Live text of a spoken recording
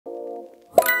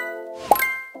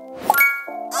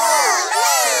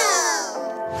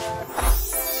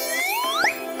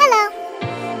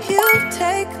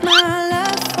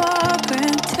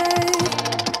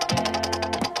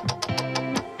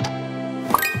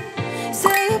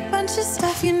bunch of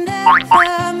stuff you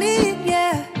never meet,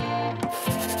 yeah.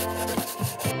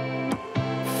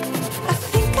 I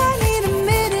think I need a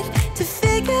minute to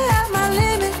figure out my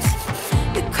limits.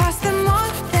 You cross them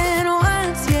more than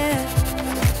once, yeah.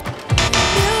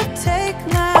 You take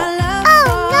my love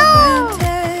for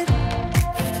granted.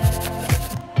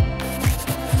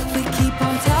 We keep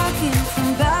on talking from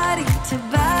body to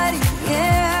body, yeah.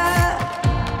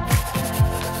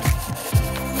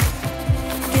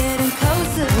 Getting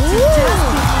closer to just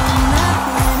being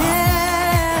nothing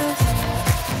else.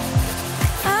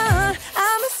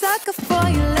 I'm a sucker for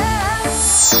your love,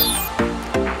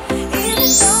 even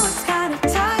though it's kind of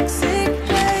toxic,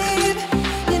 babe.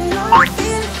 You know I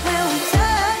feel it when we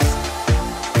touch,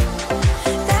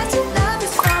 that your love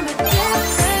is from a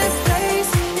different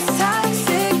place. It's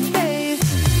toxic, babe.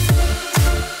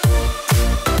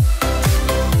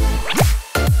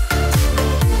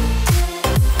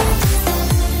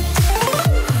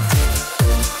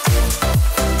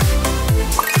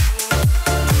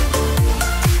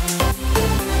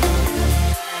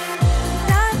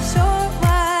 Not sure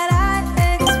what I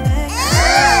expect.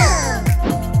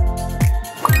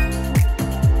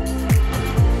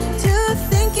 To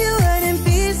think you wouldn't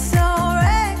be so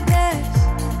reckless.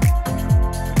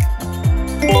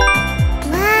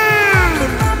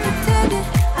 If I'm pretending,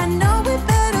 I know we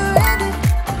better end it.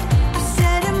 I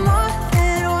said it more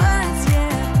than once,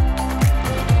 yeah.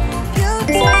 You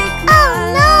take my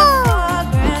love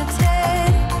for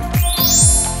granted.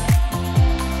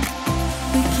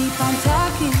 We keep on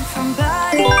talking from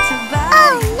body to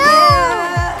body,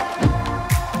 yeah.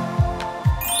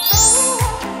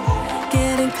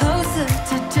 Getting closer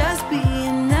to just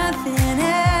being nothing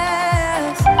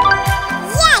else.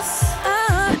 Yes!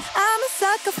 I'm a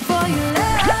sucker for your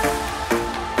love,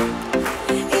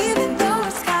 even though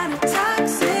it's kind of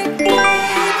toxic, babe.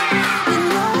 You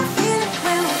know I feel it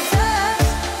when we touch,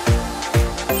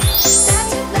 that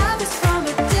your love is from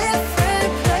a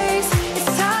different place. It's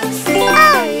toxic,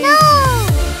 babe.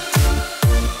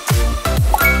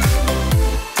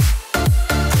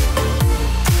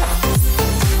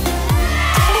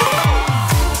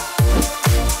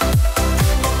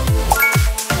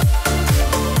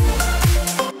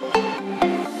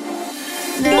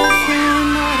 Nothing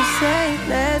more to say,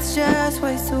 let's just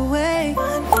waste away.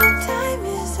 One more time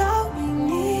is all we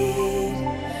need.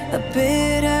 A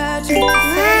bitter truth to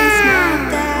face, not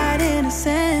that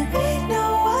innocent. We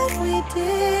know what we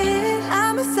did.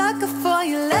 I'm a sucker for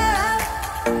your love,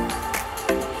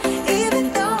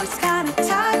 even though it's kind of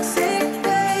toxic,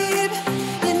 babe.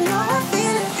 You know I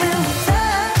feel it when we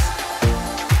touch,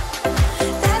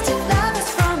 that your love is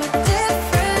from a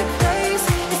different place.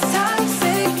 It's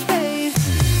toxic, babe.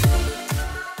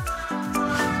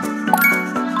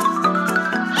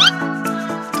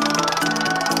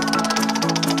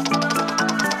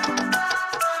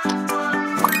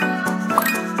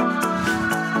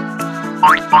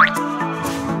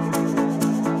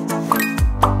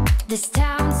 This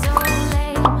town's so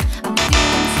lame, I'm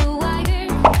feeling so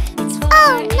wired. It's 4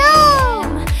 a.m.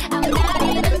 I'm not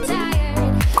even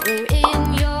tired. We're in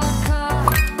your car,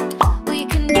 we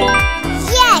can drive it.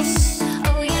 Yes!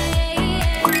 Oh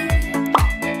yeah.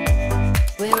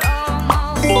 We're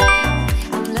almost there.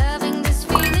 I'm loving this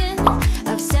feeling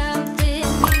of something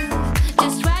new,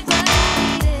 just right what I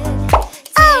needed.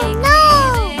 Take me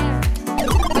there,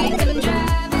 we can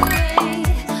drive away.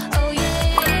 Oh yeah.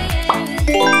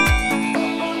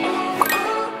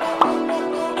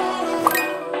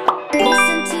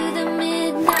 Listen to the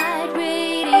midnight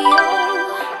radio.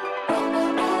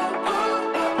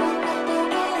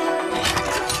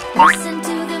 Listen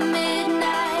to the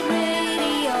midnight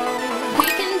radio. We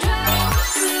can drive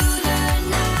through the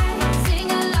night, sing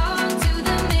along to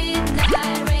the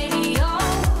midnight radio.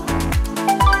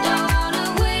 Don't wanna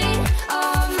wait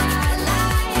all my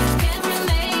life, can't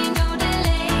remain, no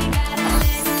delay, gotta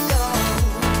let go.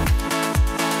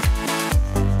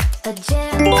 A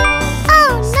gentle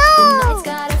night's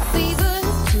got a fever,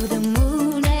 to the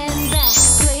moon and back,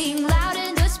 playing loud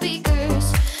in the speakers.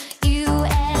 You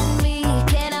and me,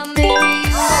 can I marry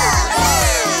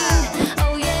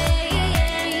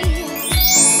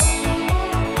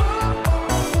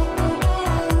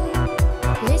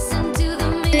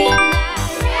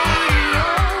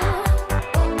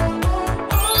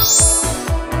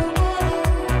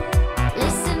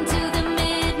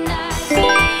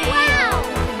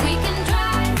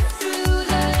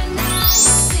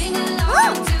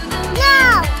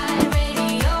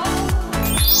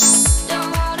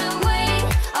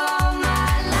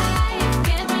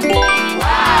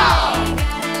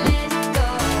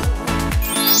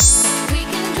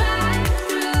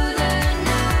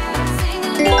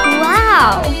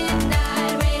Wow!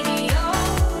 midnight radio.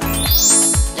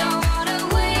 Don't wanna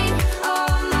wait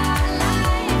all my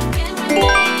life. Can't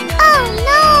remain Oh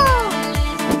no!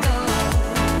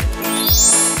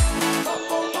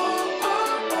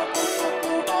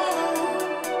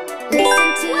 Listen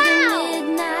to the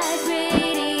midnight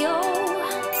radio.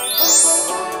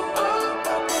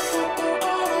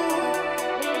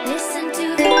 Listen to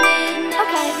the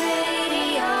midnight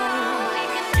radio. We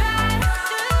can drive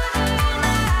through the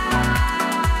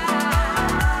night.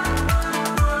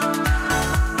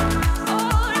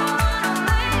 Oh, don't wanna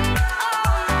wait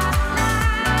all my life.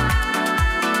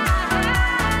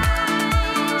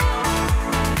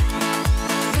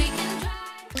 We can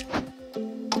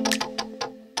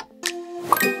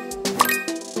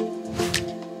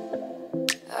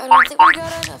I don't think we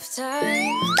got enough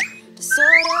time to sort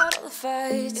out all the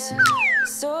fights,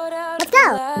 sort out Let's all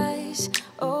go. the lies.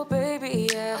 Oh baby,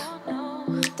 yeah.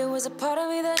 There was a part of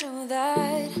me that knew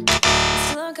that it's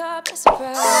still caught by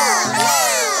surprise.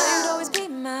 You'd always be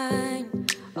mine.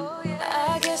 Oh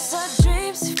yeah. I guess our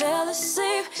dreams fell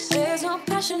asleep. There's no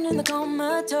passion in the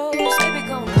comatose. Baby,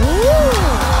 going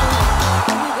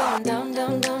down,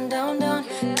 down, down, down, down.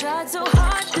 Tried so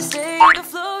hard to stay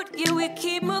afloat. Yeah, we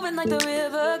keep moving like the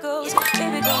river goes.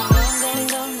 Baby, going down,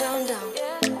 down, down, down, down.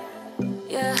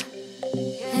 Yeah.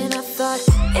 And I thought,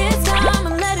 it's time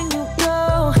I'm letting you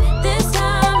go. This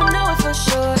time I know it for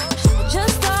sure.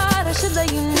 Just thought I should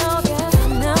let you know. Yeah,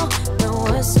 now, no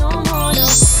it's no more, no.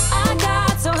 I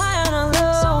got so high on a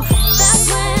low. That's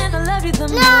when I loved you the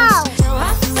most. Now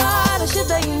I thought I should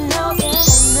let you know. Yeah,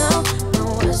 now, no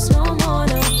it's no more,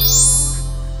 no.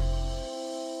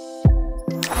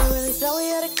 I really thought we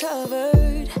had it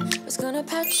covered. Was gonna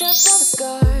patch up all the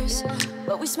scars,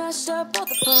 but we smashed up all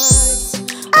the parts.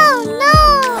 Oh no!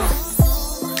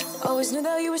 Always knew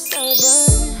that you were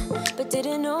stubborn, but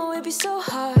didn't know it'd be so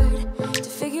hard to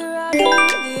figure out who you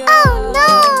really are. Oh no!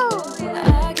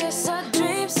 I guess our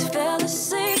dreams fell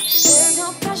asleep. There's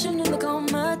no passion in the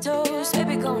comatose.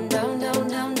 Baby, going down, down,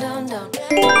 down, down, down.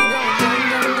 Baby, going down,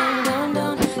 down, down,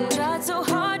 down, down. Tried so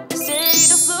hard to stay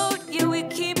afloat. Yeah, we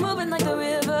keep moving like the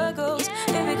river goes.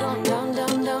 Baby, going down,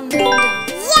 down, down, down, down.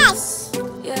 Yes!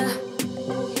 Yeah.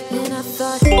 And I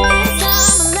thought, this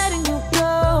time I'm letting you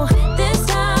go. This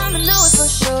time I know it for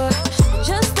sure.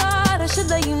 Just thought I should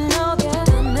let you know. Yeah,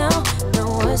 now,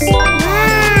 no it's no more.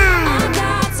 I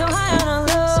got so high on a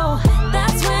low.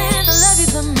 That's when I love you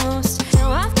the most.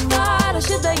 Now I thought I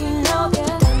should let you know.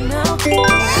 Yeah, now, we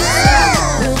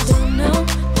don't know,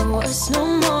 no it's no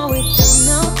more. We don't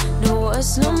know, no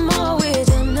it's no more.